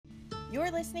You're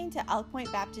listening to Elk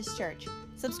Point Baptist Church.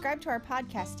 Subscribe to our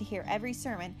podcast to hear every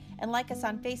sermon and like us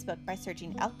on Facebook by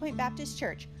searching Elk Point Baptist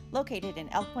Church, located in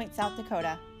Elk Point, South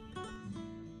Dakota.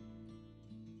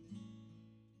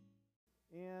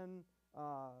 In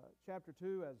chapter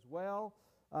 2 as well.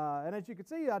 And as you can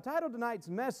see, I titled tonight's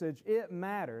message, It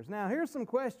Matters. Now, here's some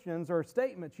questions or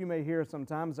statements you may hear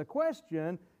sometimes. A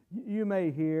question you may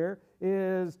hear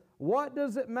is, what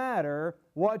does it matter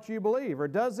what you believe? Or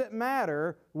does it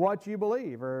matter what you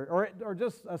believe? Or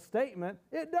just a statement,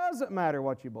 it doesn't matter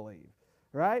what you believe,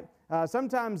 right?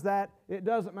 Sometimes that it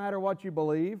doesn't matter what you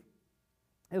believe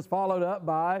is followed up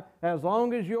by, as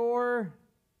long as you're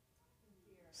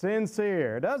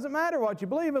sincere. It doesn't matter what you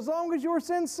believe as long as you're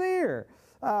sincere.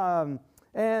 But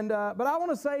I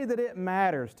want to say that it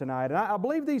matters tonight. And I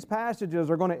believe these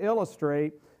passages are going to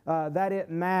illustrate that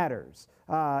it matters.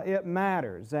 It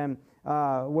matters. And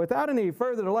without any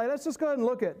further delay, let's just go ahead and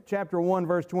look at chapter 1,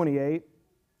 verse 28.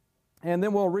 And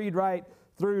then we'll read right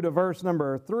through to verse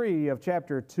number 3 of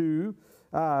chapter 2,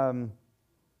 where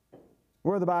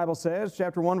the Bible says,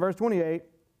 chapter 1, verse 28,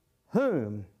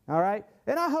 whom, all right?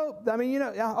 And I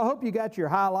hope you got your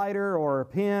highlighter or a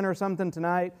pen or something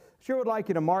tonight. Sure would like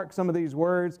you to mark some of these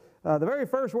words. The very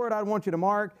first word I'd want you to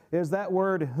mark is that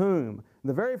word whom.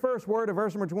 The very first word of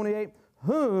verse number 28,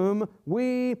 whom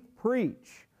we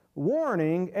preach,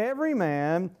 warning every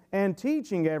man and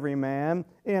teaching every man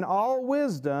in all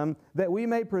wisdom, that we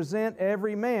may present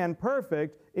every man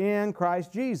perfect in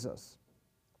Christ Jesus.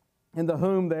 And the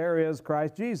whom there is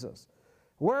Christ Jesus.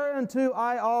 Whereunto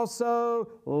I also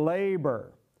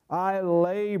labor. I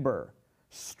labor,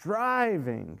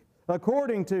 striving,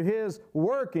 according to His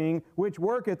working, which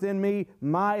worketh in me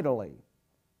mightily.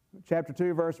 Chapter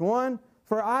 2, verse 1,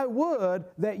 for I would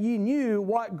that ye knew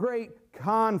what great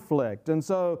conflict. And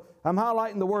so I'm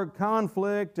highlighting the word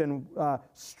conflict and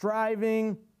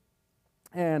striving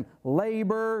and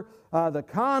labor, the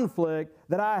conflict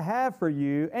that I have for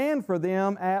you and for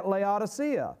them at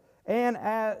Laodicea,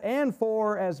 and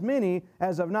for as many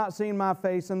as have not seen my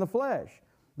face in the flesh,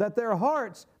 that their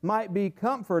hearts might be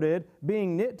comforted,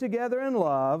 being knit together in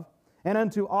love, and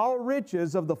unto all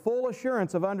riches of the full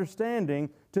assurance of understanding,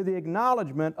 to the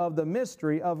acknowledgement of the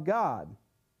mystery of God,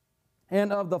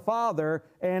 and of the Father,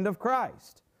 and of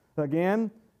Christ.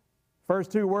 Again,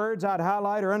 first two words I'd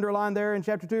highlight or underline there in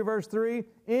chapter 2, verse 3,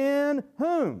 in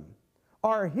whom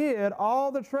are hid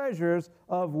all the treasures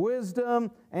of wisdom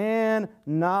and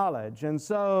knowledge. And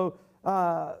so,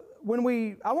 I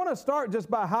want to start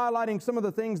just by highlighting some of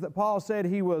the things that Paul said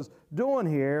he was doing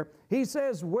here. He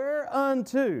says,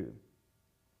 whereunto.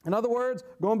 In other words,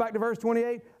 going back to verse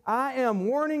 28, I am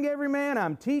warning every man,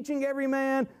 I'm teaching every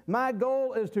man. My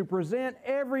goal is to present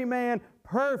every man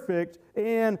perfect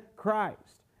in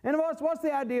Christ. And what's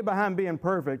the idea behind being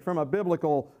perfect from a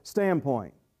biblical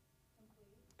standpoint?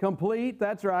 Complete,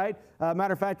 that's right.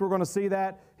 Matter of fact, we're going to see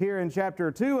that here in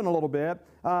chapter 2 in a little bit.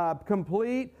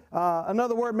 Complete.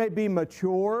 Another word may be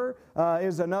mature,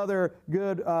 is another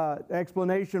good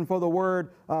explanation for the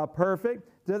word perfect.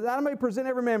 That I may present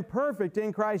every man perfect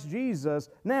in Christ Jesus.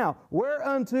 Now,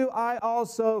 whereunto I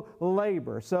also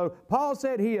labor. So Paul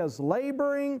said he is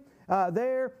laboring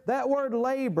there. That word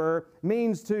labor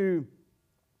means to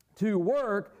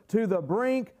work to the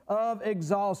brink of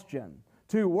exhaustion.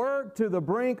 To work to the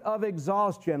brink of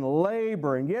exhaustion,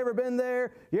 laboring. You ever been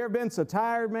there? You ever been so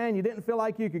tired, man, you didn't feel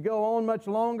like you could go on much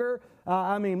longer?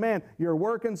 Man, you're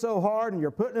working so hard and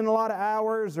you're putting in a lot of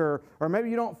hours, or maybe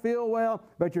you don't feel well,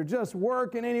 but you're just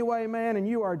working anyway, man, and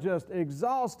you are just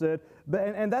exhausted.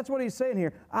 And that's what he's saying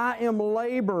here. I am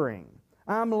laboring.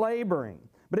 I'm laboring.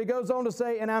 But he goes on to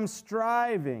say, and I'm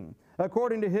striving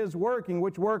according to His working,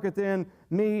 which worketh in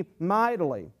me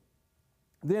mightily.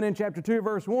 Then in chapter 2,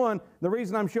 verse 1, the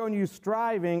reason I'm showing you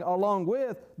striving along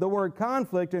with the word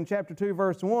conflict in chapter 2,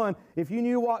 verse 1, if you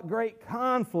knew what great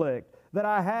conflict that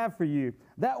I have for you.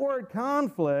 That word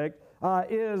conflict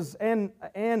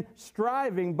and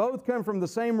striving both come from the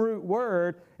same root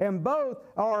word, and both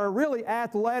are really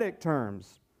athletic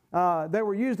terms. They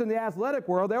were used in the athletic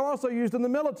world. They were also used in the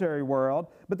military world,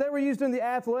 but they were used in the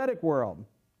athletic world.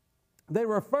 They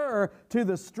refer to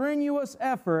the strenuous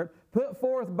effort put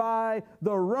forth by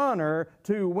the runner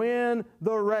to win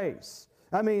the race.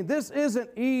 I mean, this isn't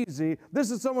easy.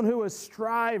 This is someone who is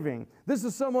striving. This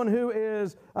is someone who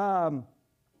is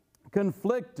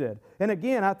conflicted. And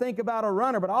again, I think about a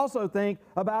runner, but also think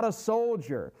about a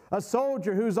soldier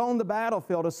who's on the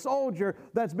battlefield, a soldier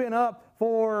that's been up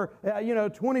for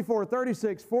 24,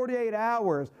 36, 48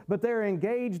 hours, but they're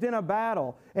engaged in a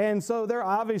battle. And so they're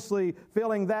obviously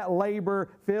feeling that labor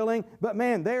feeling, but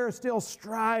man, they're still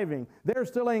striving. They're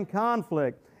still in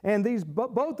conflict. And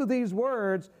both of these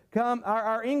words come,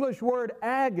 our English word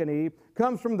agony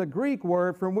comes from the Greek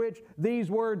word from which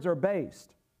these words are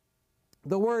based.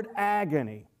 The word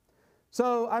agony.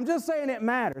 So I'm just saying it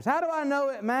matters. How do I know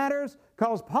it matters?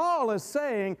 Because Paul is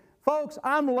saying, folks,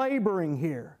 I'm laboring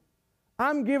here.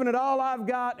 I'm giving it all I've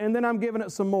got, and then I'm giving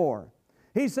it some more.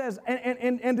 He says,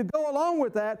 and to go along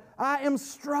with that, I am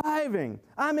striving.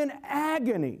 I'm in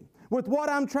agony with what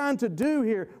I'm trying to do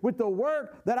here, with the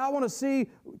work that I want to see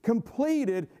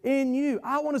completed in you.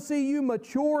 I want to see you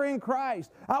mature in Christ.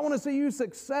 I want to see you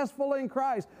successful in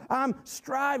Christ. I'm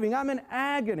striving. I'm in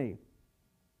agony.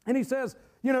 And he says,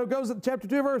 goes to chapter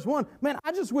 2, verse 1, man,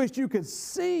 I just wish you could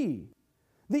see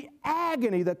the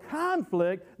agony, the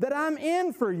conflict that I'm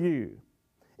in for you.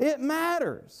 It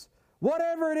matters.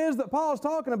 Whatever it is that Paul is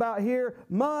talking about here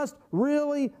must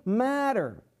really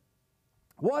matter.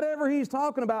 Whatever he's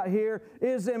talking about here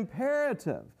is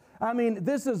imperative. I mean,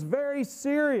 this is very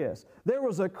serious. There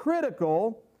was a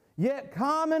critical yet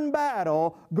common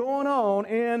battle going on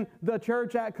in the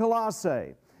church at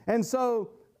Colossae. And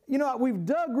so, we've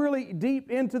dug really deep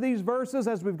into these verses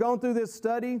as we've gone through this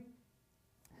study.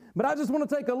 But I just want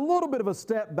to take a little bit of a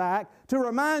step back to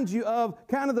remind you of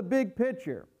kind of the big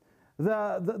picture.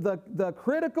 The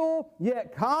critical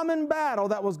yet common battle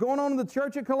that was going on in the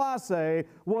church at Colossae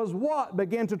was what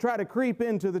began to try to creep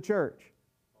into the church?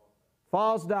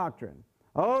 False doctrine.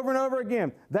 Over and over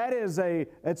again.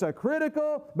 It's a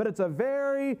critical, but it's a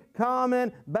very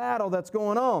common battle that's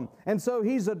going on. And so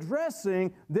he's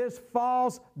addressing this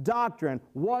false doctrine.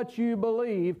 What you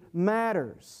believe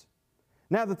matters.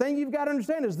 Now, the thing you've got to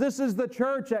understand is this is the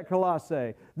church at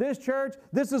Colossae. This church,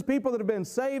 this is people that have been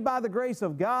saved by the grace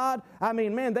of God. I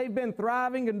mean, man, they've been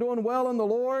thriving and doing well in the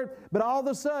Lord. But all of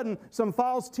a sudden, some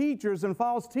false teachers and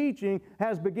false teaching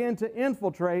has begun to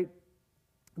infiltrate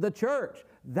the church.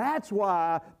 That's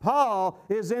why Paul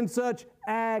is in such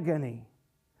agony.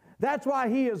 That's why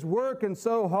he is working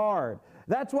so hard.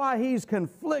 That's why he's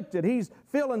conflicted. He's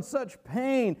feeling such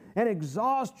pain and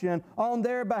exhaustion on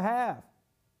their behalf.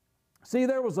 See,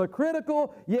 there was a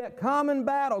critical yet common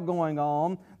battle going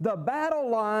on. The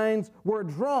battle lines were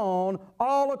drawn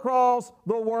all across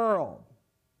the world.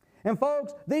 And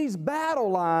folks, these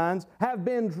battle lines have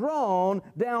been drawn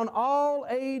down all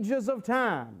ages of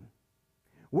time.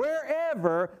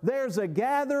 Wherever there's a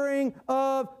gathering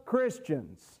of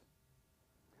Christians,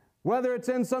 whether it's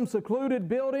in some secluded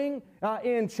building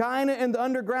in China in the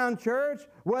underground church,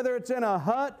 whether it's in a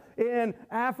hut in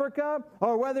Africa,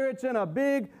 or whether it's in a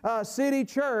big city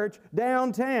church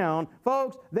downtown,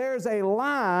 folks, there's a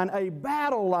line, a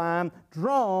battle line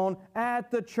drawn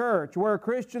at the church where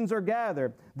Christians are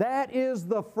gathered. That is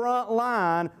the front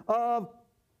line of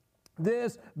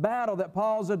this battle that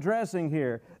Paul's addressing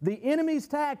here. The enemy's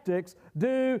tactics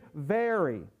do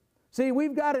vary. See,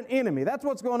 we've got an enemy. That's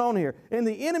what's going on here. And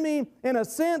the enemy, in a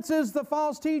sense, is the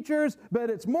false teachers, but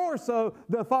it's more so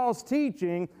the false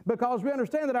teaching, because we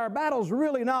understand that our battle's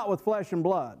really not with flesh and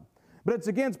blood, but it's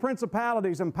against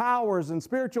principalities and powers and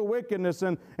spiritual wickedness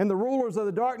and the rulers of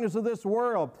the darkness of this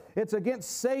world. It's against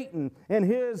Satan and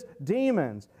his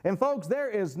demons. And folks, there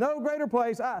is no greater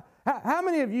place. How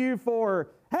many of you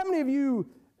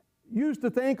used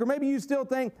to think, or maybe you still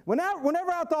think,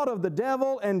 whenever I thought of the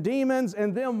devil and demons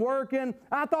and them working,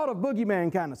 I thought of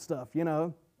boogeyman kind of stuff,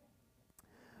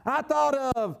 I thought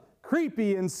of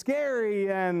creepy and scary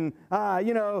and,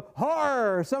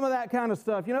 horror, some of that kind of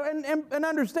stuff, and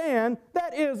understand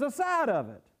that is a side of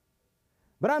it.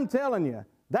 But I'm telling you,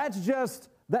 that's just,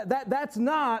 that's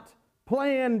not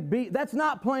plan B, that's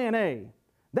not plan A.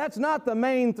 That's not the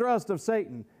main thrust of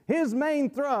Satan. His main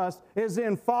thrust is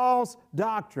in false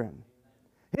doctrine.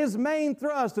 His main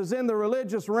thrust is in the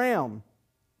religious realm.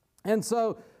 And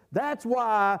so that's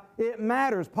why it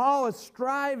matters. Paul is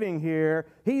striving here.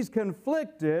 He's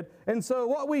conflicted. And so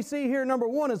what we see here, number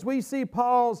one, is we see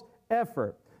Paul's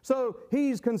effort. So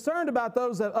he's concerned about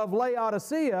those of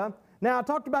Laodicea. Now, I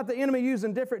talked about the enemy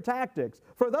using different tactics.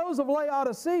 For those of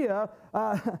Laodicea,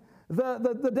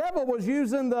 the devil was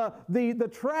using the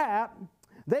trap.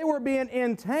 They were being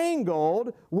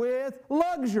entangled with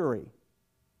luxury.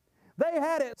 They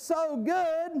had it so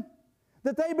good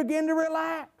that they began to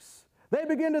relax. They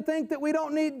began to think that we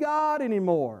don't need God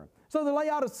anymore. So the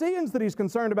Laodiceans that he's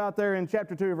concerned about there in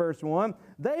chapter 2, verse 1,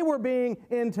 they were being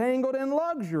entangled in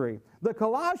luxury. The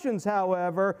Colossians,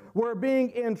 however, were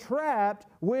being entrapped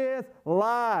with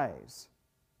lies.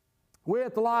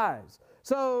 With lies.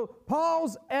 So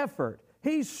Paul's effort,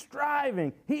 he's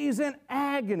striving, he's in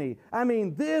agony. I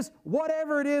mean,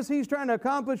 whatever it is he's trying to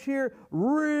accomplish here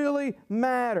really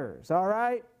matters, all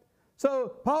right?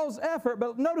 So Paul's effort,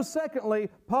 but notice secondly,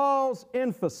 Paul's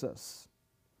emphasis.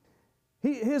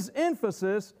 his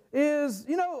emphasis is,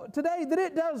 today that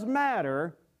it does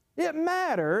matter. It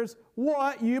matters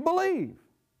what you believe.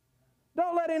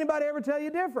 Don't let anybody ever tell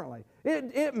you differently.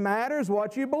 It matters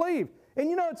what you believe. And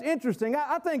it's interesting.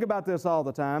 I think about this all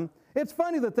the time. It's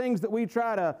funny the things that we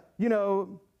try to,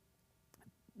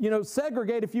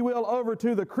 segregate, if you will, over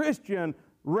to the Christian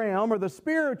realm or the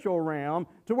spiritual realm,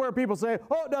 to where people say,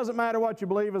 oh, it doesn't matter what you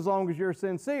believe as long as you're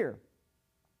sincere.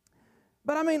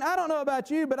 But I don't know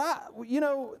about you, but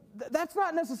that's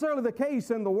not necessarily the case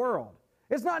in the world.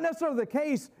 It's not necessarily the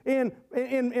case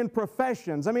in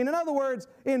professions. In other words,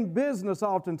 in business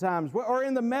oftentimes, or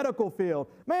in the medical field.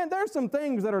 Man, there's some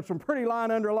things that are some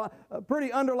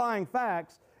pretty underlying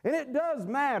facts, and it does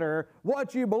matter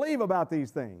what you believe about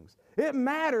these things. It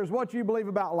matters what you believe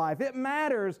about life. It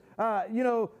matters, how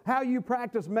you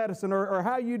practice medicine or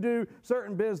how you do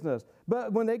certain business.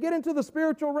 But when they get into the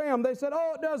spiritual realm, they said,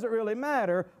 oh, it doesn't really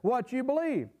matter what you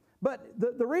believe. But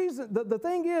the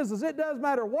thing is it does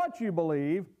matter what you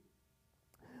believe,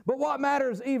 but what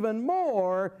matters even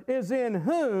more is in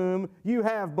whom you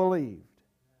have believed.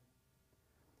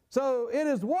 So it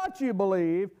is what you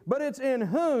believe, but it's in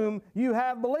whom you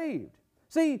have believed.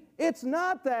 See, it's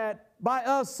not that by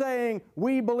us saying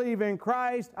we believe in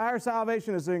Christ, our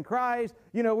salvation is in Christ.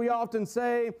 We often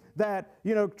say that,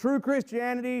 true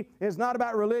Christianity is not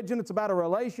about religion, it's about a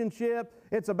relationship,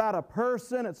 it's about a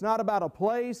person, it's not about a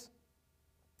place.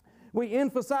 We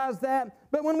emphasize that,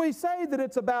 but when we say that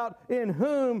it's about in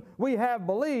whom we have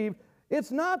believed,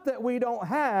 it's not that we don't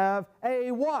have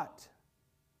a what.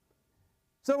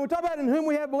 So when we talk about in whom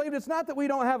we have believed, it's not that we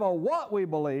don't have a what we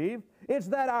believe, it's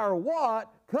that our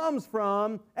what comes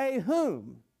from a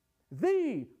whom.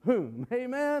 The whom,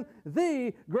 amen?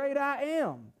 The great I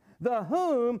am. The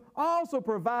whom also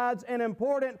provides an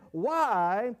important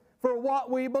why for what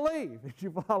we believe. Did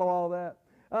you follow all that?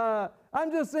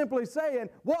 I'm just simply saying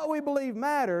what we believe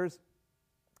matters,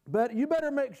 but you better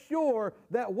make sure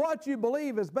that what you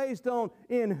believe is based on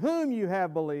in whom you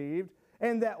have believed,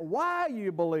 and that why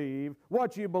you believe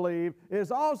what you believe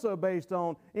is also based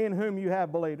on in whom you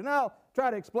have believed. And I'll try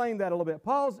to explain that a little bit.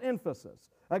 Paul's emphasis.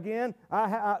 Again,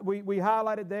 we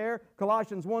highlighted there,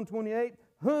 Colossians 1:28,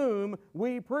 whom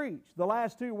we preach. The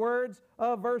last two words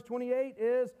of verse 28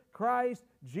 is Christ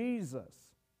Jesus.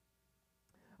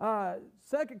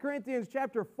 2 Corinthians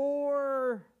chapter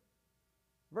 4,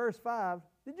 verse 5.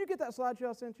 Did you get that slideshow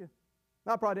I sent you?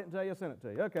 I probably didn't tell you. I sent it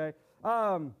to you. Okay.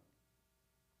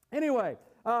 Anyway,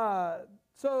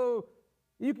 so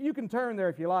you can turn there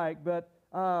if you like, but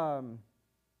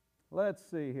let's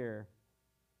see here.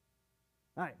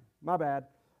 All right, my bad.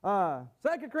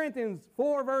 2 Corinthians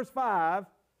 4, verse 5.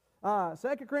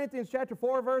 2 Corinthians chapter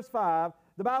 4, verse 5.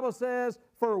 The Bible says,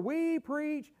 for we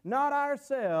preach not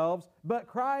ourselves, but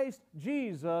Christ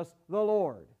Jesus the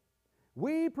Lord.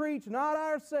 We preach not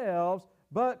ourselves,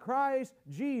 but Christ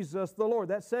Jesus the Lord.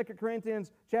 That's 2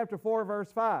 Corinthians chapter 4,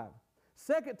 verse 5.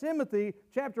 2 Timothy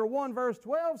chapter 1, verse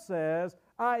 12 says,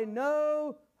 I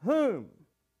know whom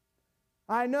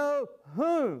I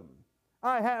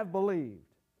have believed,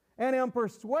 and am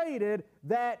persuaded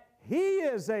that He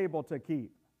is able to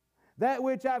keep that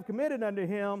which I've committed unto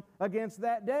Him against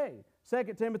that day.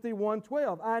 2 Timothy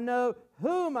 1:12, I know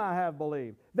whom I have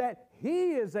believed, that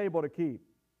He is able to keep.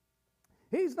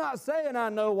 He's not saying I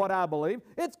know what I believe.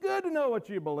 It's good to know what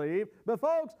you believe, but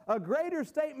folks, a greater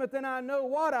statement than I know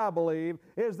what I believe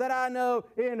is that I know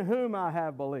in whom I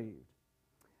have believed.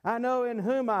 I know in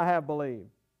whom I have believed.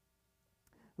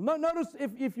 Notice,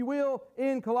 if you will,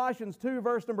 in Colossians 2,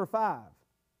 verse number 5.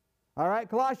 All right,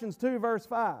 Colossians 2, verse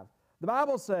 5. The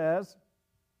Bible says,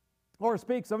 or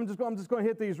speaks, I'm just going to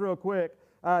hit these real quick,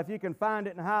 if you can find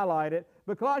it and highlight it.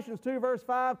 But Colossians 2, verse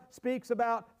 5 speaks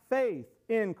about faith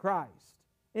in Christ.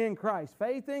 In Christ.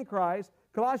 Faith in Christ.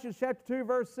 Colossians chapter 2,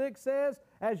 verse 6 says,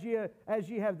 As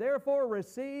ye have therefore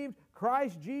received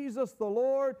Christ Jesus the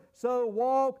Lord, so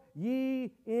walk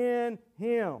ye in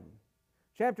Him.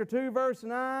 Chapter 2, verse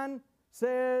 9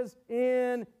 says,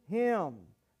 in Him.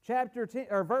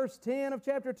 Verse 10 of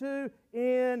chapter 2,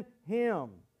 in Him.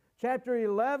 Chapter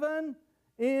 11,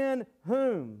 in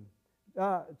whom.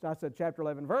 I said chapter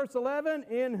 11. Verse 11,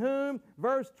 in whom.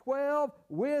 Verse 12,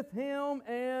 with Him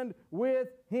and with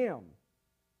Him.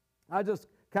 I just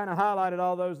kind of highlighted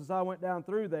all those as I went down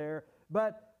through there.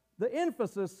 But the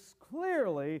emphasis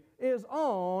clearly is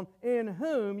on in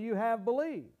whom you have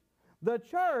believed. The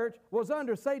church was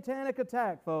under satanic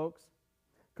attack, folks.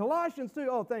 Colossians 2,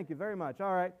 oh, thank you very much.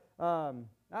 All right.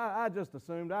 I just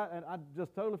assumed, and I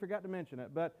just totally forgot to mention it.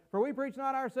 But for we preach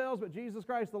not ourselves, but Jesus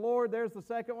Christ the Lord. There's the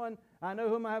second one. I know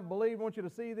whom I have believed. I want you to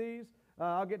see these.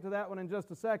 I'll get to that one in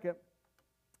just a second.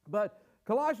 But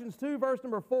Colossians 2, verse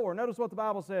number 4. Notice what the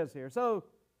Bible says here. So,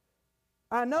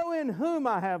 I know in whom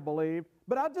I have believed,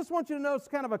 but I just want you to notice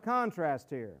kind of a contrast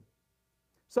here.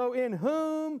 So, in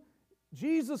whom,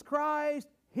 Jesus Christ,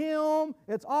 Him,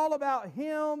 it's all about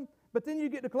Him. But then you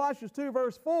get to Colossians 2,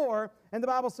 verse 4, and the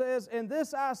Bible says, "And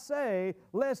this I say,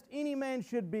 lest any man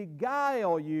should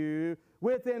beguile you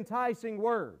with enticing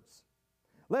words."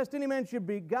 Lest any man should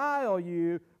beguile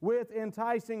you with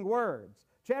enticing words.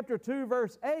 Chapter 2,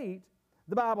 verse 8,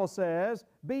 the Bible says,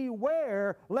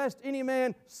 "Beware lest any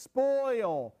man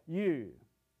spoil you."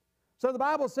 So the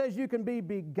Bible says you can be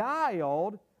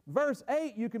beguiled. Verse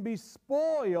 8, you can be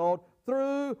spoiled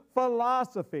through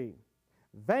philosophy,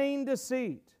 vain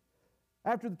deceit,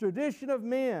 after the tradition of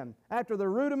men, after the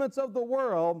rudiments of the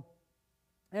world,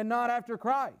 and not after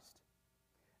Christ.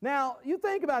 Now, you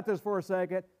think about this for a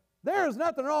second. There is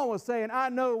nothing wrong with saying, "I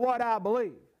know what I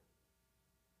believe."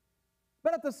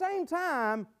 But at the same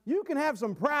time, you can have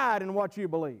some pride in what you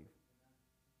believe.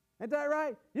 Isn't that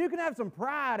right? You can have some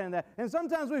pride in that. And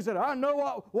sometimes we say, "I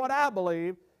know what I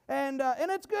believe." And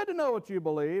it's good to know what you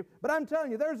believe, but I'm telling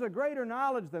you, there's a greater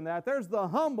knowledge than that. There's the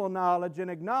humble knowledge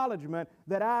and acknowledgement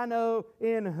that I know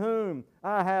in whom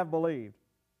I have believed.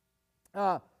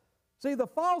 See, the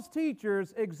false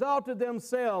teachers exalted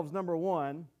themselves, number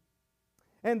one,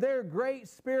 and their great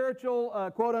spiritual,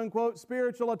 quote-unquote,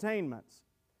 spiritual attainments.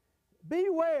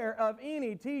 Beware of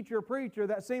any teacher, preacher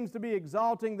that seems to be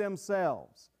exalting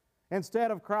themselves instead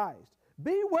of Christ.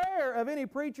 Beware of any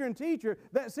preacher and teacher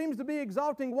that seems to be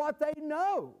exalting what they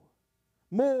know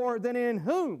more than in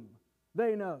whom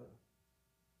they know.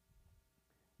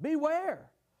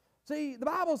 Beware. See, the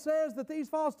Bible says that these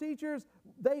false teachers,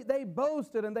 they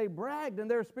boasted and they bragged in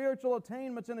their spiritual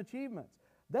attainments and achievements.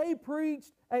 They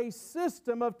preached a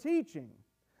system of teaching,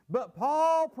 but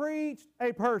Paul preached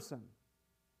a person.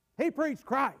 He preached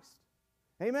Christ.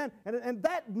 Amen? And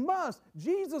that must,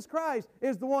 Jesus Christ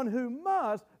is the one who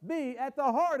must be at the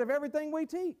heart of everything we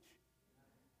teach.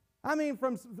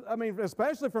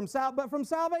 Especially from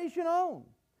salvation on.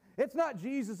 It's not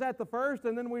Jesus at the first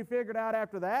and then we figured out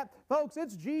after that. Folks,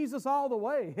 it's Jesus all the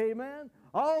way. Amen?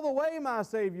 All the way my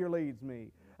Savior leads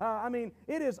me.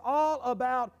 It is all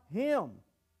about Him.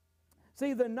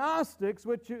 See, the Gnostics,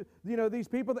 which, these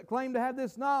people that claim to have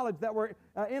this knowledge that were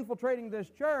infiltrating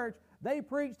this church, they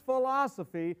preached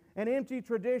philosophy and empty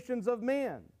traditions of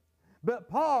men. But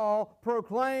Paul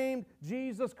proclaimed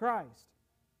Jesus Christ.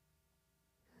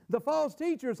 The false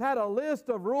teachers had a list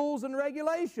of rules and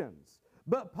regulations,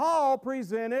 but Paul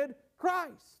presented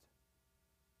Christ.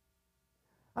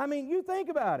 You think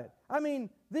about it.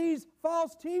 These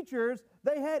false teachers,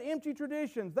 they had empty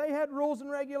traditions. They had rules and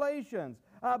regulations.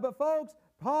 But folks,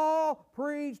 Paul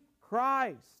preached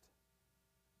Christ.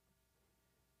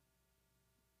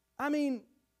 When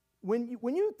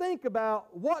you think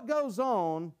about what goes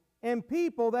on in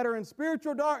people that are in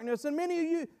spiritual darkness, and many of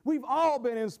you, we've all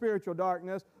been in spiritual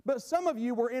darkness, but some of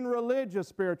you were in religious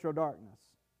spiritual darkness.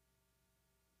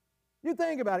 You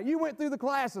think about it. You went through the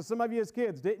classes, some of you as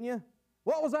kids, didn't you?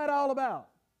 What was that all about?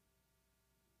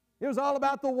 It was all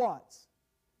about the whats.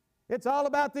 It's all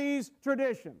about these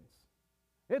traditions.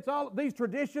 It's all these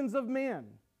traditions of men.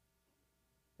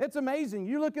 It's amazing.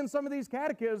 You look in some of these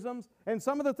catechisms, and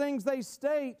some of the things they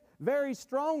state very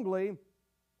strongly.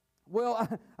 Well,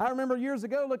 I remember years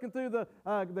ago looking through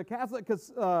the Catholic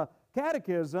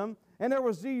catechism, and there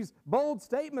was these bold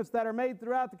statements that are made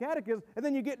throughout the catechism, and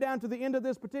then you get down to the end of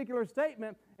this particular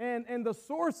statement, and the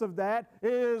source of that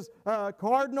is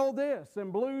Cardinal this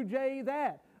and Blue Jay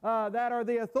that are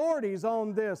the authorities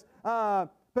on this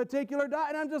particular diet.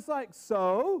 And I'm just like,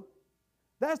 so?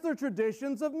 That's their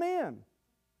traditions of men.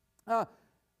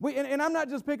 And I'm not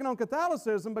just picking on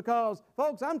Catholicism because,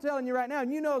 folks, I'm telling you right now,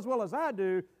 and you know as well as I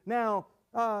do, now,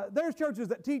 there's churches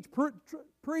that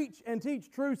preach and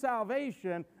teach true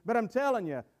salvation, but I'm telling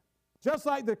you, just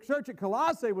like the church at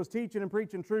Colossae was teaching and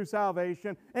preaching true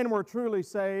salvation and were truly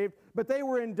saved, but they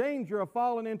were in danger of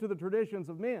falling into the traditions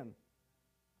of men.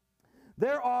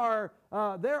 There are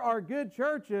good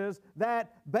churches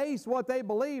that base what they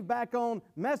believe back on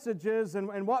messages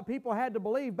and what people had to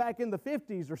believe back in the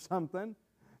 50s or something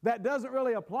that doesn't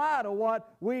really apply to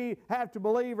what we have to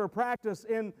believe or practice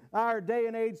in our day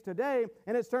and age today,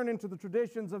 and it's turned into the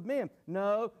traditions of men.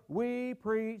 No, we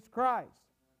preach Christ.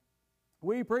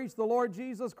 We preach the Lord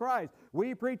Jesus Christ.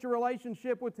 We preach a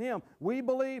relationship with Him. We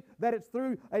believe that it's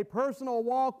through a personal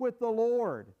walk with the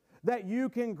Lord that you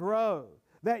can grow.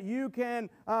 That you can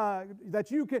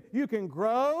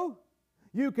grow,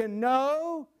 you can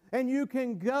know, and you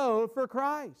can go for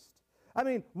Christ.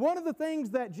 One of the things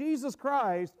that Jesus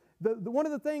Christ one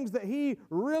of the things that he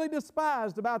really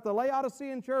despised about the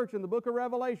Laodicean church in the book of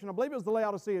Revelation, I believe it was the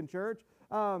Laodicean church,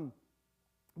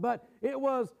 but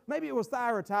maybe it was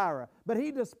Thyatira, but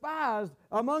he despised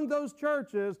among those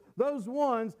churches those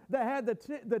ones that had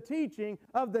the teaching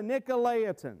of the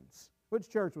Nicolaitans. Which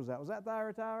church was that? Was that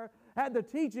Thyatira? Had the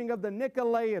teaching of the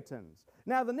Nicolaitans.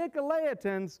 Now the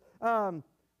Nicolaitans,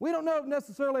 we don't know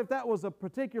necessarily if that was a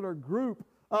particular group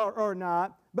or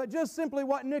not, but just simply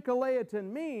what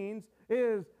Nicolaitan means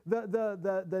is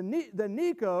the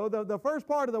Nico, the first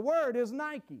part of the word is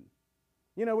Nike,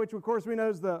 which of course we know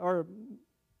is was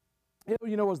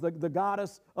the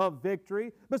goddess of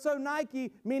victory. But so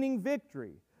Nike meaning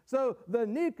victory. So the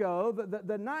Nico,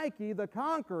 the Nike, the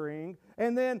conquering,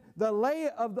 and then the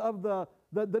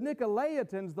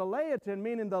Nicolaitans, the Laity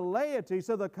meaning the laity,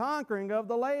 so the conquering of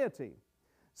the laity.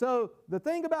 So the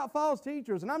thing about false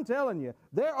teachers, and I'm telling you,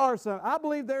 I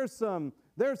believe there's some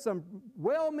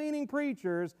well-meaning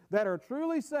preachers that are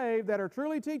truly saved, that are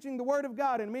truly teaching the Word of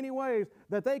God in many ways,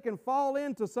 that they can fall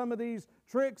into some of these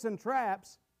tricks and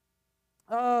traps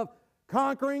of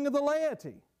conquering of the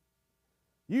laity.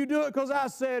 You do it because I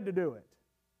said to do it.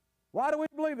 Why do we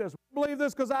believe this? We believe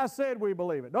this because I said we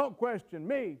believe it. Don't question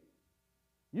me.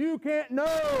 You can't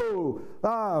know.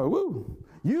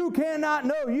 You cannot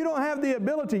know. You don't have the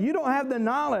ability. You don't have the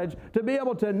knowledge to be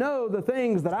able to know the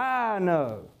things that I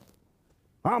know.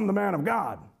 I'm the man of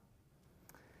God.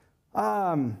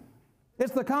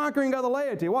 It's the conquering of the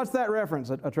laity. What's that reference,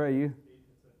 Atreyu?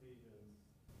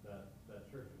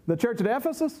 The church at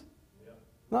Ephesus? Yep.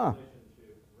 Ah. Revelation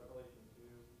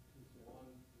 2, 1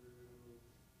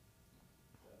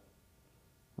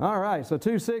 through All right, so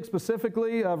 2:6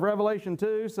 specifically of Revelation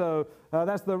 2, so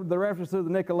that's the reference to the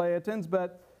Nicolaitans.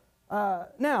 But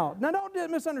now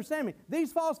don't misunderstand me.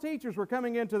 These false teachers were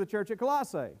coming into the church at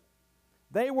Colossae.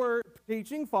 They were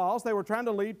teaching false. They were trying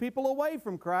to lead people away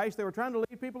from Christ. They were trying to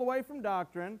lead people away from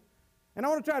doctrine. And I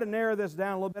want to try to narrow this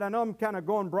down a little bit. I know I'm kind of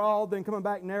going broad, then coming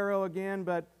back narrow again,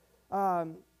 but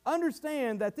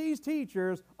understand that these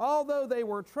teachers, although they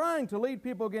were trying to lead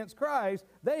people against Christ,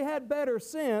 they had better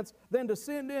sense than to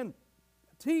send in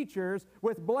teachers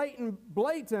with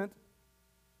blatant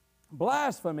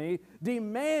blasphemy,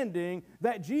 demanding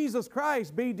that Jesus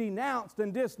Christ be denounced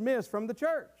and dismissed from the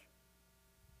church.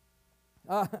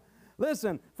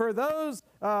 Listen, for those,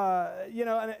 man,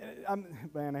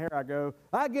 here I go.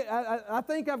 I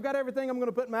think I've got everything I'm going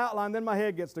to put in my outline, then my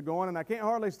head gets to going, and I can't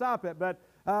hardly stop it. But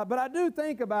I do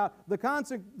think about the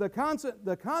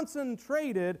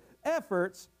concentrated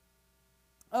efforts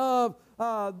of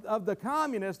the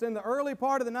communists in the early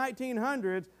part of the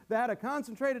 1900s that had a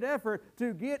concentrated effort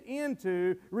to get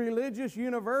into religious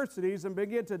universities and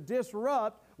begin to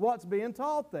disrupt what's being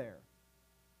taught there.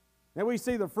 Now, we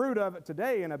see the fruit of it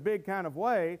today in a big kind of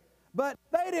way, but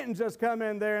they didn't just come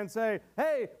in there and say,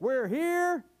 hey, we're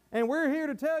here, and we're here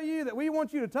to tell you that we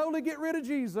want you to totally get rid of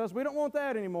Jesus. We don't want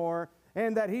that anymore,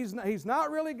 and that he's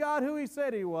not really God who he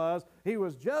said he was. He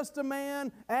was just a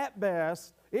man at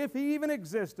best, if he even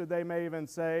existed, they may even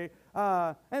say.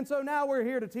 And so now we're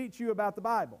here to teach you about the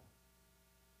Bible.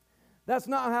 That's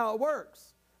not how it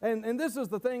works. And this is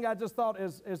the thing I just thought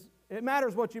is it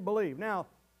matters what you believe. Now,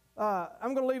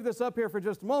 I'm going to leave this up here for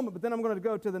just a moment, but then I'm going to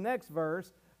go to the next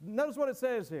verse. Notice what it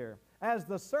says here. As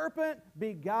the serpent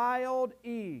beguiled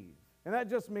Eve. And that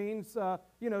just means,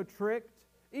 tricked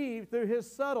Eve through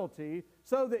his subtlety,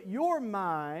 so that your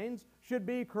minds should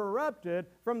be corrupted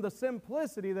from the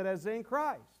simplicity that is in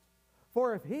Christ.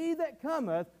 For if he that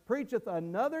cometh preacheth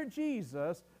another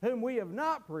Jesus, whom we have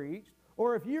not preached,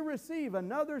 or if you receive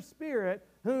another spirit,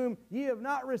 whom ye have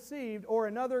not received, or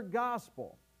another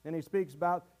gospel. And he speaks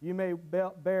about you may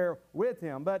bear with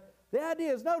him. But the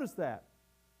idea is, notice that.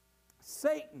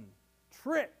 Satan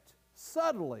tricked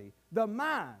subtly the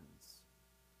minds.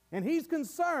 And he's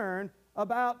concerned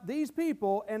about these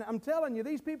people, and I'm telling you,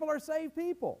 these people are saved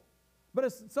people. But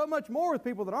it's so much more with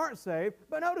people that aren't saved.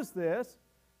 But notice this.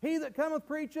 He that cometh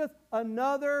preacheth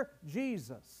another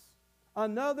Jesus,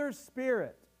 another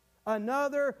spirit,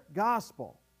 another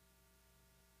gospel.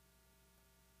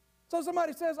 So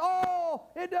somebody says, oh,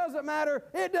 it doesn't matter.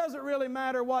 It doesn't really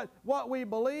matter what we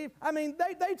believe. I mean,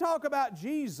 they talk about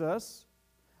Jesus.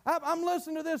 I'm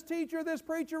listening to this teacher, this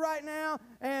preacher right now,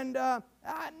 and,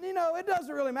 it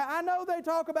doesn't really matter. I know they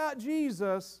talk about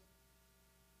Jesus.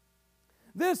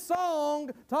 This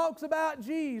song talks about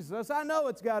Jesus. I know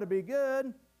it's got to be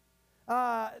good.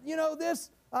 This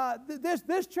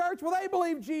church, well, they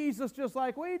believe Jesus just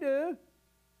like we do.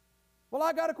 Well,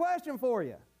 I got a question for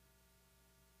you.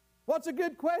 What's a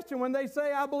good question when they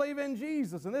say, I believe in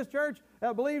Jesus, and this church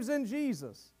believes in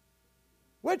Jesus?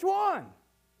 Which one?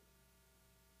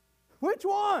 Which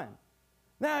one?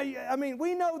 Now, I mean,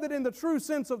 we know that in the true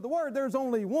sense of the word, there's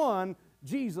only one,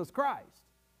 Jesus Christ.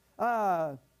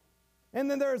 And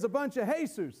then there's a bunch of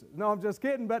Jesuses. No, I'm just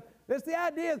kidding, but it's the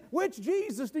idea, which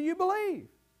Jesus do you believe?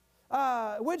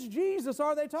 Which Jesus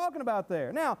are they talking about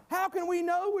there? Now, how can we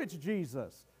know which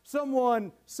Jesus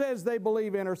someone says they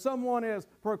believe in or someone is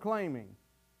proclaiming?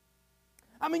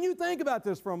 I mean, you think about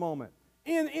this for a moment.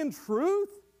 In truth,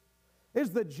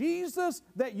 is the Jesus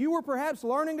that you were perhaps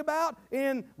learning about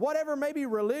in whatever maybe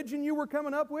religion you were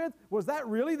coming up with, was that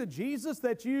really the Jesus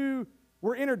that you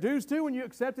were introduced to when you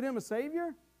accepted Him as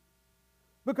Savior?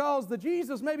 Because the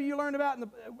Jesus maybe you learned about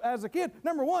as a kid,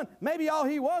 number one, maybe all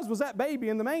He was that baby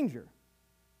in the manger.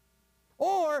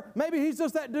 Or maybe He's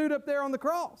just that dude up there on the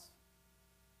cross.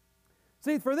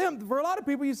 See, for a lot of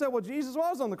people, you say, well, Jesus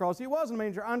was on the cross. He was in the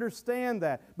manger. I understand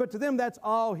that. But to them, that's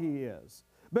all He is.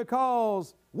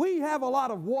 Because we have a lot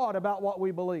of what about what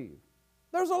we believe.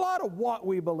 There's a lot of what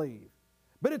we believe.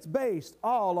 But it's based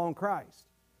all on Christ.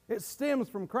 It stems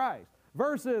from Christ.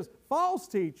 Versus false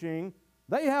teaching,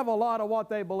 they have a lot of what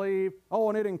they believe,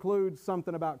 and it includes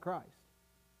something about Christ.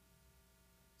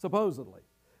 Supposedly.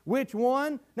 Which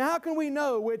one? Now, how can we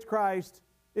know which Christ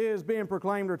is being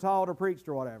proclaimed or taught or preached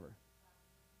or whatever?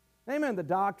 Amen. The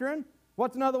doctrine.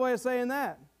 What's another way of saying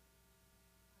that?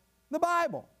 The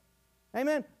Bible.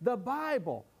 Amen. The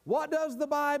Bible. What does the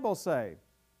Bible say?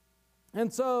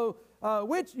 And so,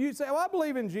 which you say, well, I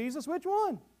believe in Jesus. Which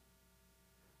one?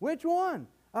 Which one?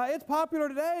 It's popular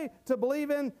today to believe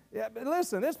in,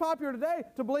 listen, it's popular today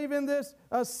to believe in this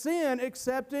sin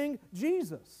accepting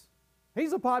Jesus.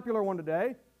 He's a popular one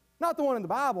today. Not the one in the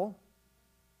Bible,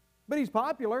 but he's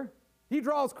popular. He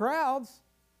draws crowds,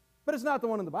 but it's not the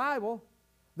one in the Bible.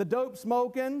 The dope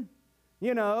smoking,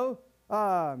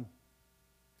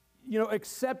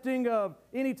 accepting of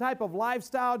any type of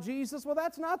lifestyle Jesus, well,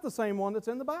 that's not the same one that's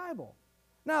in the Bible.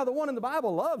 Now, the one in the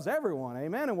Bible loves everyone,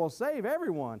 amen, and will save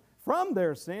everyone from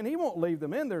their sin. He won't leave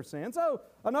them in their sin. So,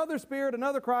 another Spirit,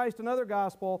 another Christ, another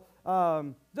gospel,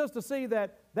 just to see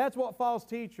that that's what false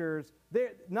teachers,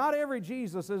 not every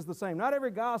Jesus is the same. Not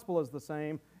every gospel is the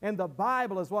same, and the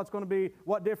Bible is what's going to be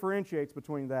what differentiates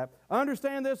between that.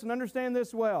 Understand this and understand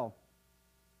this well.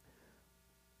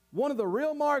 One of the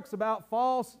real marks about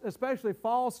false, especially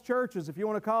false churches, if you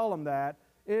want to call them that,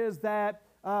 is that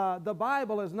the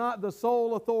Bible is not the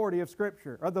sole authority of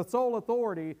Scripture, or the sole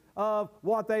authority of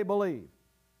what they believe.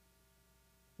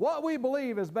 What we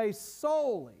believe is based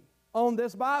solely on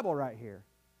this Bible right here.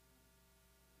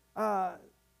 And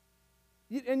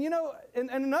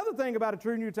another thing about a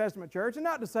true New Testament church, and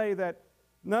not to say that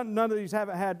none of these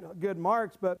haven't had good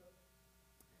marks, but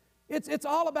it's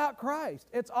all about Christ.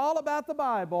 It's all about the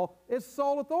Bible. It's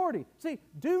sole authority. See,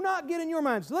 do not get in your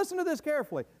minds, listen to this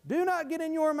carefully, do not get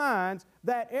in your minds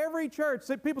that every church,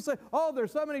 people say, oh,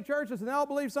 there's so many churches and they all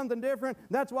believe something different,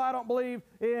 that's why I don't believe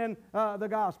in the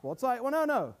gospel. It's like, well,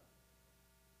 no.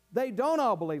 They don't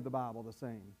all believe the Bible the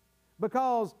same.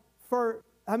 Because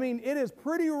it is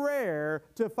pretty rare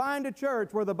to find a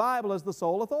church where the Bible is the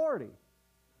sole authority.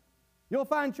 You'll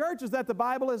find churches that the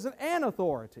Bible is an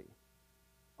authority,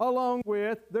 along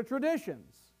with the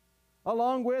traditions,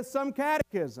 along with some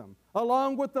catechism,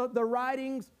 along with the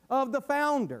writings of the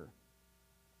founder.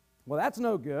 Well, that's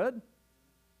no good.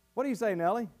 What do you say,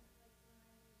 Nellie?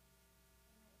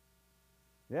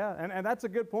 Yeah, and that's a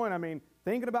good point. I mean,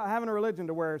 thinking about having a religion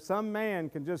to where some man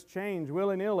can just change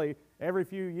willy-nilly every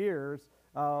few years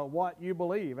what you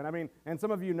believe. And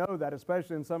some of you know that,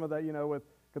 especially in some of the, with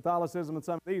Catholicism and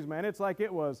some of these, man, it's like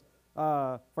it was,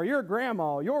 for your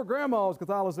grandma's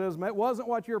Catholicism, it wasn't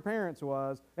what your parents'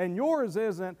 was, and yours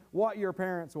isn't what your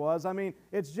parents' was.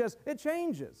 It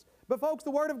changes. But folks,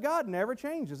 the Word of God never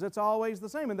changes. It's always the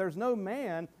same, and there's no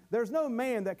man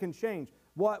that can change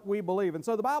what we believe. And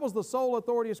so the Bible's the sole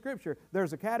authority of Scripture.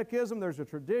 There's a catechism, there's a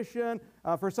tradition.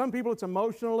 For some people, it's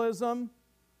emotionalism.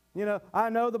 I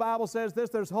know the Bible says this.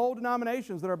 There's whole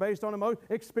denominations that are based on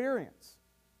experience.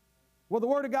 Well, the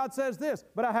Word of God says this,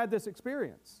 but I had this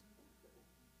experience.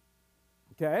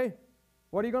 Okay,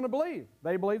 what are you going to believe?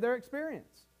 They believe their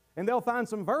experience. And they'll find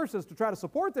some verses to try to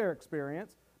support their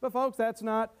experience, but folks, that's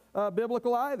not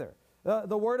biblical either.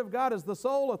 The Word of God is the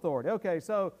sole authority. Okay,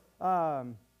 so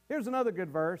here's another good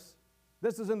verse.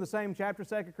 This is in the same chapter,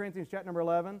 2 Corinthians chapter number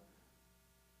 11.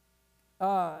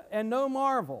 And no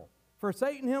marvel, for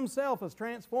Satan himself is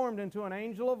transformed into an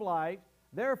angel of light.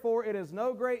 Therefore, it is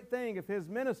no great thing if his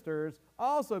ministers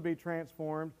also be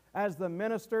transformed as the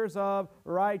ministers of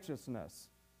righteousness.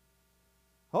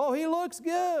 Oh, he looks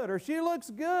good, or she looks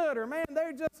good, or man,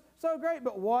 they're just so great.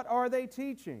 But what are they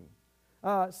teaching?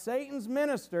 Satan's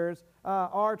ministers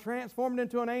are transformed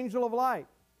into an angel of light.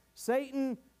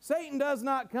 Satan does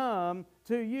not come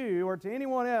to you or to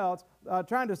anyone else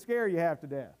trying to scare you half to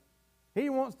death. He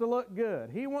wants to look good.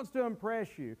 He wants to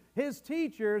impress you. His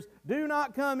teachers do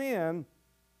not come in,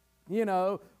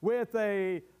 with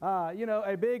a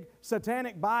big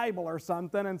satanic Bible or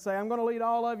something and say, I'm going to lead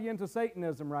all of you into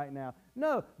Satanism right now.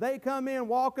 No, they come in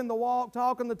walking the walk,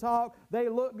 talking the talk. They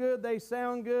look good, they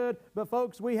sound good. But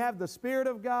folks, we have the Spirit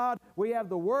of God, we have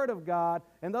the Word of God,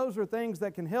 and those are things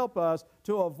that can help us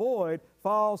to avoid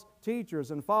false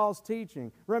teachers and false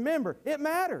teaching. Remember, it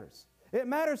matters. It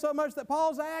matters so much that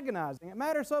Paul's agonizing. It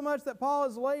matters so much that Paul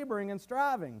is laboring and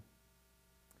striving.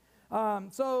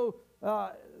 So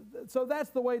that's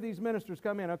the way these ministers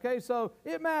come in, okay? So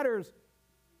it matters.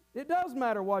 It does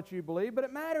matter what you believe, but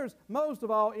it matters most of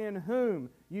all in whom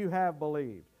you have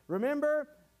believed. Remember,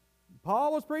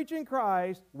 Paul was preaching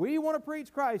Christ. We want to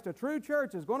preach Christ. A true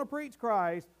church is going to preach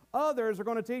Christ. Others are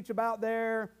going to teach about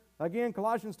their, again,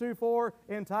 Colossians 2:4,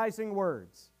 enticing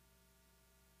words.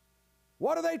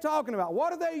 What are they talking about?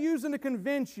 What are they using to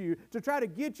convince you to try to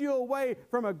get you away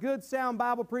from a good, sound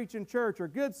Bible preaching church or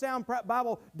good, sound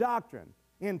Bible doctrine?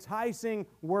 Enticing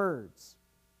words.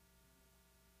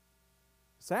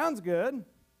 Sounds good.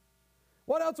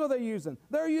 What else are they using?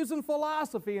 They're using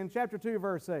philosophy in chapter 2,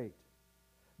 verse 8.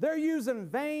 They're using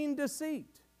vain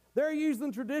deceit. They're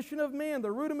using tradition of men,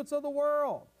 the rudiments of the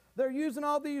world. They're using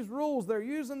all these rules. They're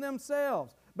using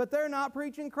themselves. But they're not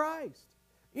preaching Christ.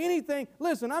 Anything,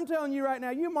 listen, I'm telling you right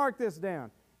now, you mark this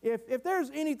down. If there's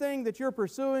anything that you're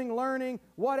pursuing, learning,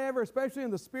 whatever, especially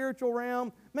in the spiritual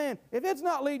realm, man, if it's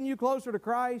not leading you closer to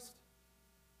Christ.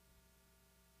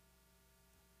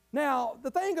 Now,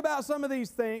 the thing about some of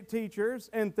these teachers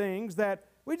and things that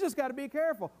we just got to be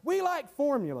careful. We like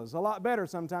formulas a lot better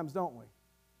sometimes, don't we?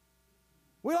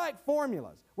 We like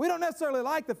formulas. We don't necessarily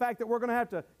like the fact that we're going to have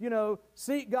to,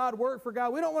 seek God, work for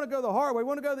God. We don't want to go the hard way. We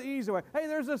want to go the easy way. Hey,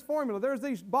 there's this formula. There's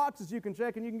these boxes you can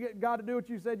check, and you can get God to do what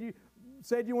you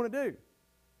said you want to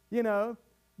do.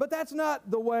 But that's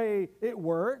not the way it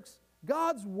works.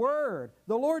 God's Word,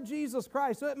 the Lord Jesus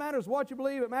Christ. So it matters what you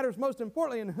believe. It matters most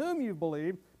importantly in whom you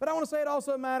believe. But I want to say it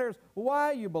also matters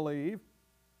why you believe.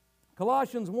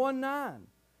 Colossians 1:9.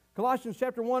 Colossians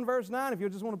chapter 1, verse 9, if you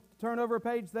just want to turn over a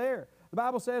page there. The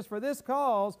Bible says, for this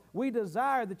cause we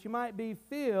desire that you might be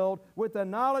filled with the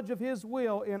knowledge of His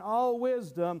will in all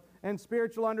wisdom and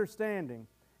spiritual understanding.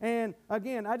 And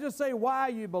again, I just say why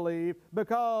you believe,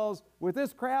 because with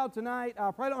this crowd tonight,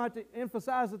 I probably don't have to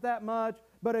emphasize it that much,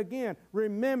 but again,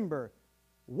 remember,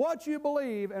 what you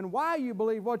believe and why you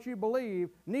believe what you believe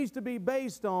needs to be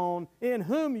based on in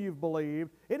whom you've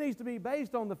believed. It needs to be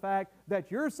based on the fact that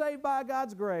you're saved by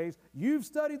God's grace. You've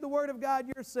studied the Word of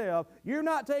God yourself. You're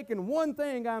not taking one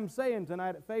thing I'm saying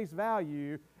tonight at face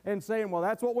value and saying, well,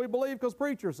 that's what we believe because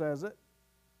preacher says it.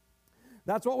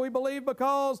 That's what we believe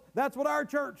because that's what our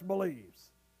church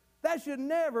believes. That should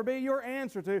never be your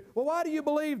answer to, well, why do you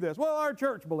believe this? Well, our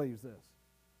church believes this.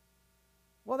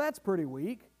 Well, that's pretty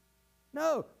weak.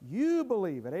 No, you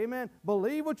believe it, amen?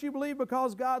 Believe what you believe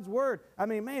because God's Word. I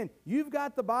mean, man, you've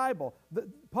got the Bible.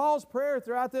 Paul's prayer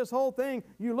throughout this whole thing,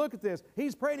 you look at this,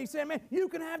 he's praying, he's saying, man, you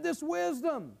can have this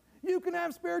wisdom. You can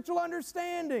have spiritual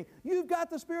understanding. You've got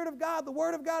the Spirit of God. The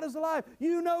Word of God is alive.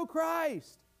 You know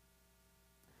Christ.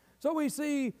 So we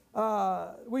see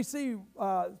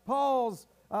Paul's,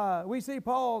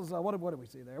 what do we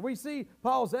see there? We see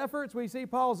Paul's efforts, we see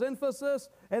Paul's emphasis,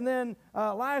 and then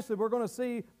lastly, we're going to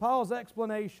see Paul's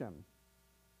explanation.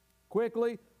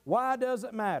 Quickly, why does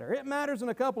it matter? It matters in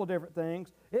a couple of different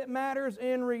things. It matters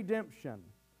in redemption.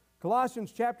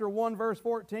 Colossians chapter 1, verse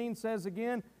 14 says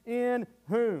again, in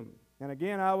whom. And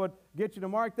again, I would get you to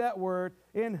mark that word.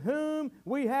 In whom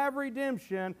we have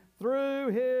redemption through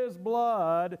His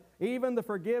blood, even the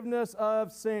forgiveness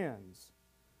of sins.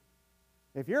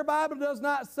 If your Bible does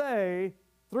not say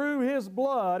through His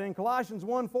blood in Colossians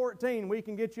 1:14, we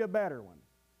can get you a better one.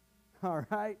 All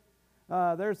right?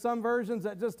 There's some versions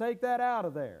that just take that out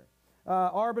of there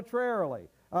arbitrarily.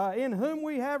 In whom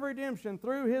we have redemption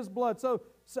through His blood. So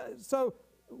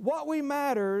what we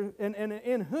matter and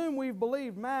in whom we've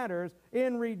believed matters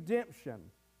in redemption.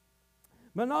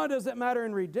 But not does it matter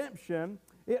in redemption,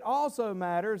 it also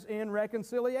matters in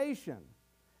reconciliation.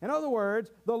 In other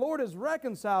words, the Lord has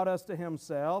reconciled us to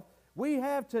Himself. We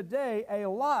have today a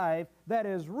life that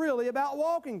is really about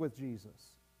walking with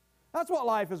Jesus. That's what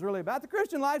life is really about. The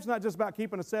Christian life is not just about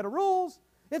keeping a set of rules.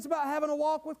 It's about having a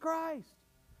walk with Christ.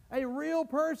 A real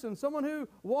person, someone who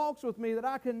walks with me that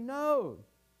I can know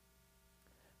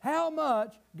how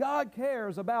much God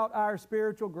cares about our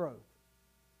spiritual growth.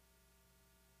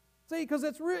 See, because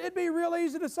it'd be real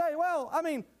easy to say, well, I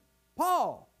mean,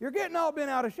 Paul, you're getting all bent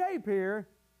out of shape here.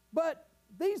 But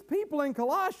these people in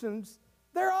Colossians,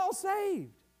 they're all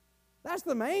saved. That's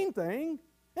the main thing,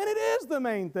 and it is the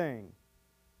main thing.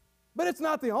 But it's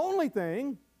not the only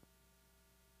thing.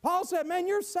 Paul said, man,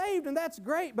 you're saved, and that's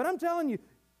great, but I'm telling you,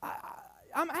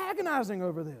 I'm agonizing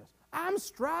over this. I'm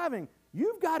striving.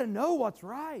 You've got to know what's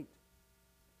right.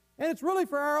 And it's really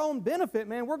for our own benefit,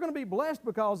 man. We're going to be blessed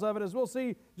because of it, as we'll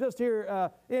see just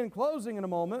here in closing in a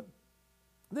moment.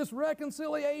 This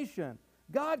reconciliation.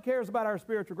 God cares about our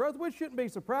spiritual growth, which shouldn't be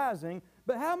surprising,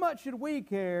 but how much should we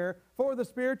care for the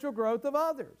spiritual growth of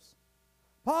others?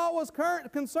 Paul was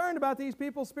concerned about these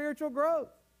people's spiritual growth.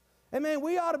 And man,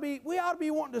 we ought to be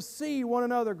wanting to see one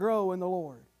another grow in the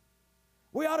Lord.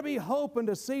 We ought to be hoping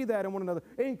to see that in one another,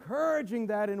 encouraging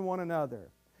that in one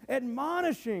another,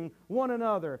 admonishing one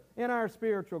another in our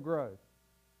spiritual growth.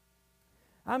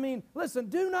 I mean, listen,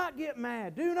 do not get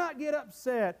mad. Do not get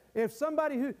upset if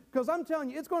somebody because I'm telling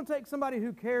you, it's going to take somebody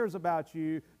who cares about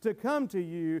you to come to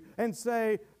you and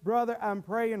say, brother, I'm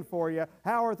praying for you.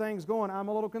 How are things going? I'm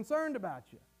a little concerned about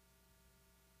you.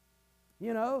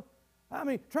 You know, I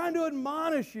mean, trying to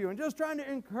admonish you and just trying to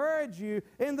encourage you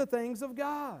in the things of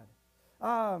God.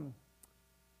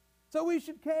 So we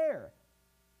should care.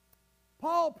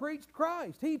 Paul preached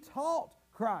Christ. He taught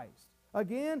Christ.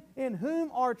 Again, in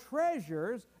whom are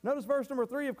treasures, notice verse number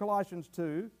 3 of Colossians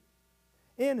 2,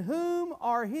 in whom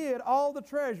are hid all the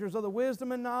treasures of the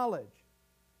wisdom and knowledge.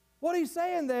 What he's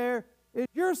saying there is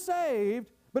you're saved,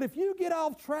 but if you get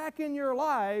off track in your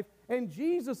life and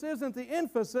Jesus isn't the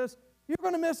emphasis, you're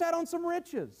going to miss out on some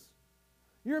riches.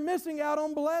 You're missing out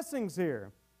on blessings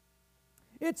here.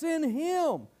 It's in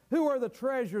Him who are the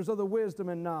treasures of the wisdom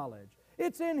and knowledge.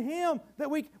 It's in Him that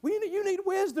you need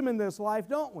wisdom in this life,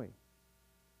 don't we?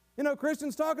 You know,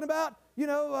 Christians talking about,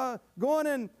 going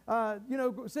and,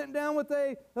 sitting down with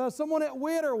someone at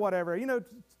WIT or whatever,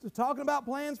 talking about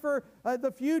plans for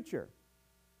the future.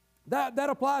 That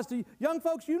applies to you. Young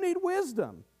folks, you need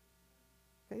wisdom.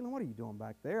 Caitlin, what are you doing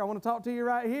back there? I want to talk to you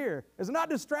right here. Is it not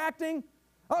distracting?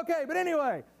 Okay, but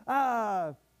anyway,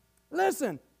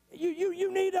 listen,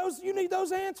 you need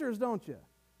those answers, don't you?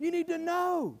 You need to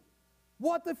know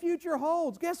what the future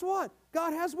holds. Guess what?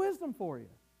 God has wisdom for you.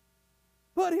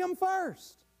 Put Him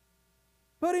first.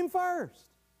 Put Him first.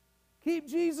 Keep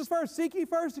Jesus first. Seek ye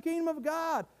first the kingdom of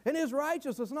God and His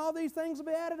righteousness, and all these things will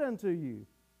be added unto you.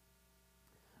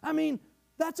 I mean,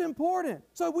 that's important.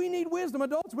 So we need wisdom.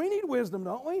 Adults, we need wisdom,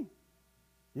 don't we?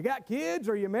 You got kids?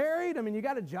 Are you married? I mean, you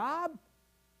got a job?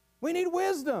 We need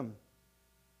wisdom.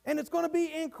 And it's going to be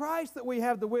in Christ that we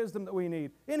have the wisdom that we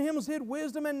need. In Him is hid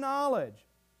wisdom and knowledge.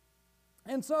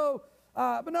 And so,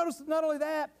 but notice not only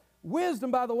that, wisdom,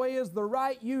 by the way, is the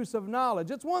right use of knowledge.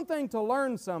 It's one thing to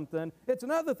learn something. It's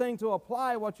another thing to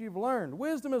apply what you've learned.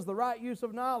 Wisdom is the right use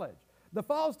of knowledge. The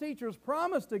false teachers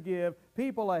promise to give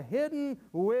people a hidden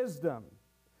wisdom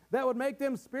that would make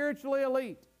them spiritually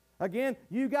elite. Again,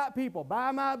 you got people,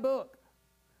 buy my book,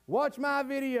 watch my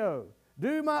video,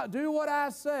 do what I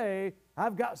say.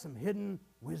 I've got some hidden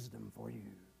wisdom for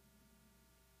you.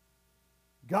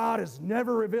 God has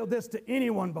never revealed this to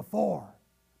anyone before,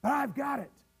 but I've got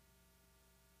it.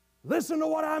 Listen to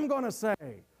what I'm going to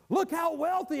say. Look how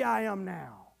wealthy I am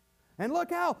now. And look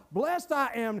how blessed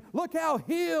I am. Look how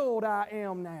healed I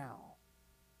am now.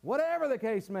 Whatever the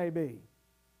case may be,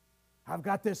 I've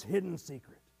got this hidden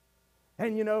secret.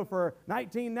 And for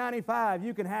 $19.95,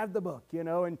 you can have the book,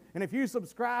 and if you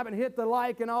subscribe and hit the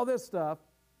like and all this stuff,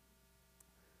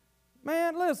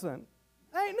 man, listen,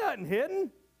 ain't nothing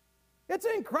hidden. It's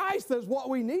in Christ that's what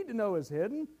we need to know is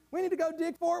hidden. We need to go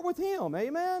dig for it with Him,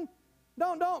 amen?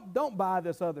 Don't buy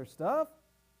this other stuff.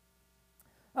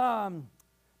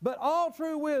 But all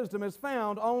true wisdom is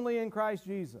found only in Christ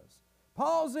Jesus.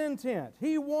 Paul's intent,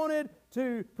 he wanted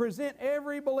to present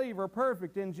every believer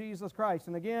perfect in Jesus Christ.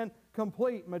 And again,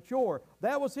 complete, mature.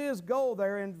 That was his goal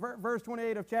there in verse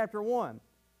 28 of chapter 1.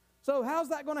 So how's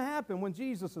that going to happen when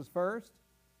Jesus is first?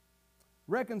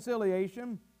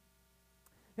 Reconciliation.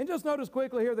 And just notice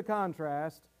quickly here the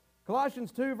contrast.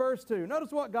 Colossians 2 verse 2.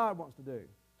 Notice what God wants to do.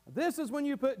 This is when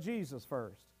you put Jesus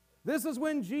first. This is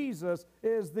when Jesus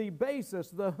is the basis,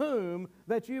 the whom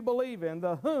that you believe in,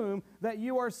 the whom that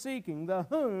you are seeking, the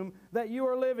whom that you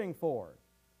are living for.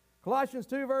 Colossians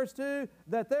 2 verse 2,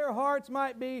 that their hearts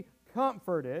might be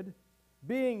comforted,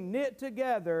 being knit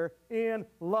together in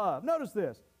love. Notice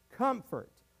this,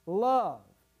 comfort, love,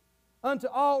 unto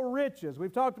all riches.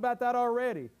 We've talked about that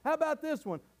already. How about this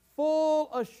one?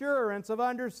 Full assurance of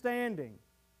understanding.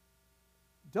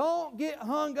 Don't get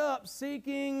hung up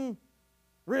seeking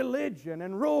religion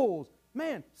and rules.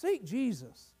 Man, seek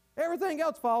Jesus. Everything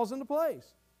else falls into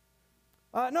place.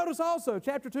 Notice also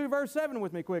chapter 2 verse 7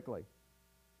 with me quickly.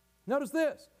 Notice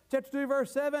this, chapter 2,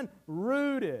 verse 7,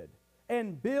 rooted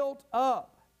and built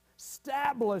up,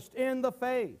 established in the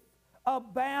faith,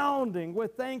 abounding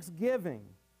with thanksgiving.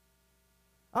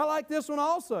 I like this one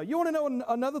also. You want to know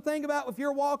another thing about if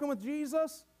you're walking with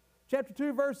Jesus? Chapter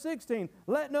 2, verse 16,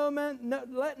 let no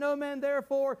man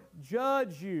therefore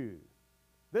judge you.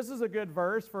 This is a good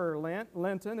verse for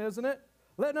Lenten, isn't it?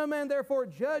 Let no man therefore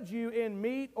judge you in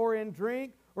meat or in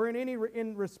drink or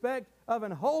in respect of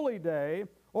an holy day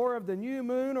or of the new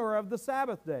moon or of the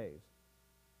Sabbath days.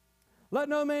 Let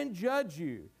no man judge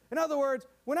you. In other words,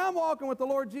 when I'm walking with the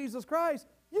Lord Jesus Christ,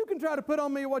 you can try to put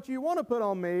on me what you want to put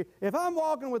on me. If I'm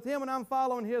walking with Him and I'm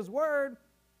following His Word,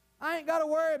 I ain't got to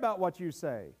worry about what you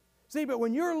say. See, but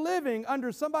when you're living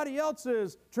under somebody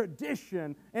else's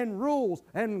tradition and rules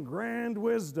and grand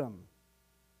wisdom,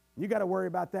 you got to worry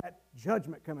about that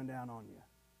judgment coming down on you.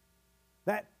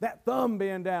 That thumb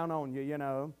being down on you, you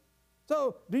know.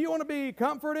 So, do you want to be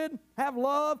comforted, have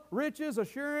love, riches,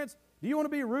 assurance? Do you want to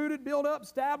be rooted, built up,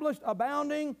 established,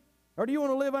 abounding? Or do you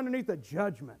want to live underneath the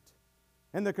judgment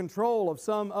and the control of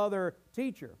some other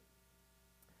teacher?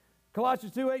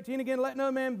 Colossians 2:18 again, let no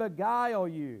man beguile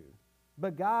you.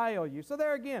 Beguile you. So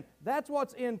there again, that's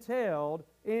what's entailed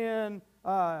in,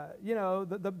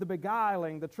 the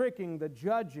beguiling, the tricking, the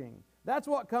judging. That's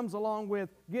what comes along with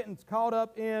getting caught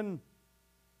up in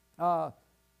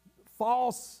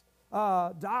false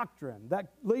doctrine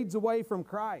that leads away from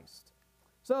Christ.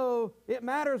 So it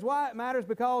matters why? It matters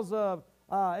because of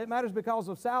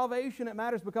salvation, it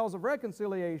matters because of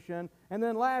reconciliation, and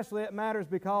then lastly, it matters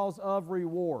because of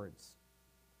rewards.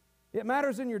 It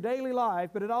matters in your daily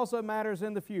life, but it also matters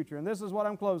in the future. And this is what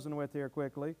I'm closing with here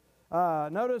quickly.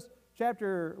 Notice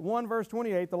chapter 1, verse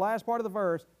 28, the last part of the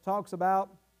verse talks about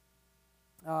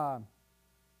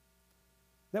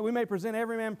that we may present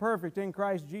every man perfect in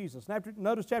Christ Jesus.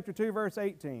 Notice chapter 2, verse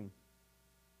 18.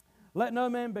 Let no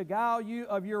man beguile you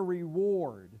of your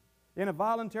reward in a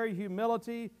voluntary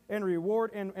humility and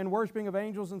reward and worshiping of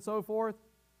angels and so forth.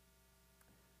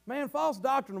 Man, false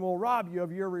doctrine will rob you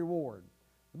of your reward.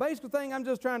 The basic thing I'm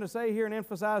just trying to say here and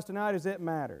emphasize tonight is it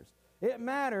matters. It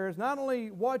matters not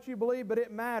only what you believe, but it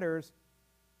matters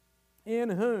in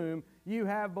whom you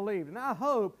have believed. And I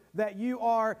hope that you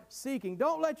are seeking.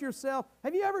 Don't let yourself,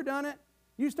 have you ever done it?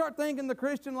 You start thinking the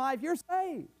Christian life, you're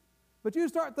saved. But you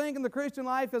start thinking the Christian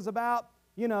life is about,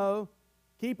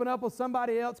 keeping up with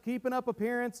somebody else, keeping up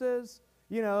appearances,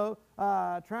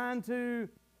 trying to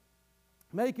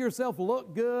make yourself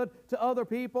look good to other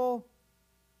people.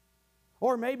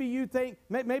 Or maybe you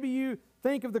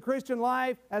think of the Christian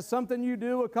life as something you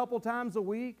do a couple times a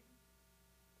week.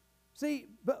 See,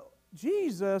 but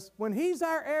Jesus, when He's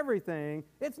our everything,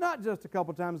 it's not just a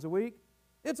couple times a week.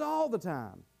 It's all the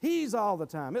time. He's all the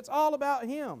time. It's all about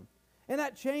Him. And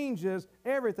that changes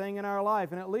everything in our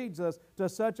life, and it leads us to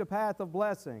such a path of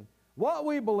blessing. What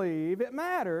we believe, it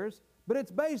matters, but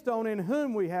it's based on in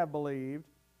whom we have believed.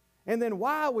 And then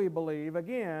why we believe,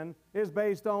 again, is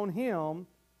based on Him.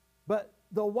 But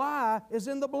the why is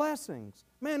in the blessings.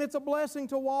 Man, it's a blessing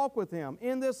to walk with Him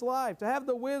in this life, to have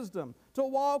the wisdom, to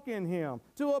walk in Him,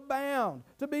 to abound,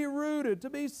 to be rooted, to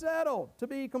be settled, to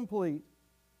be complete,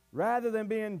 rather than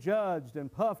being judged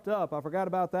and puffed up. I forgot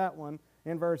about that one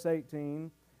in verse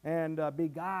 18, and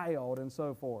beguiled and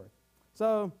so forth.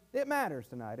 So it matters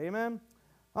tonight, amen?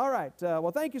 All right,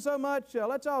 well, thank you so much.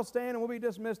 Let's all stand and we'll be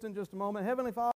dismissed in just a moment. Heavenly Father,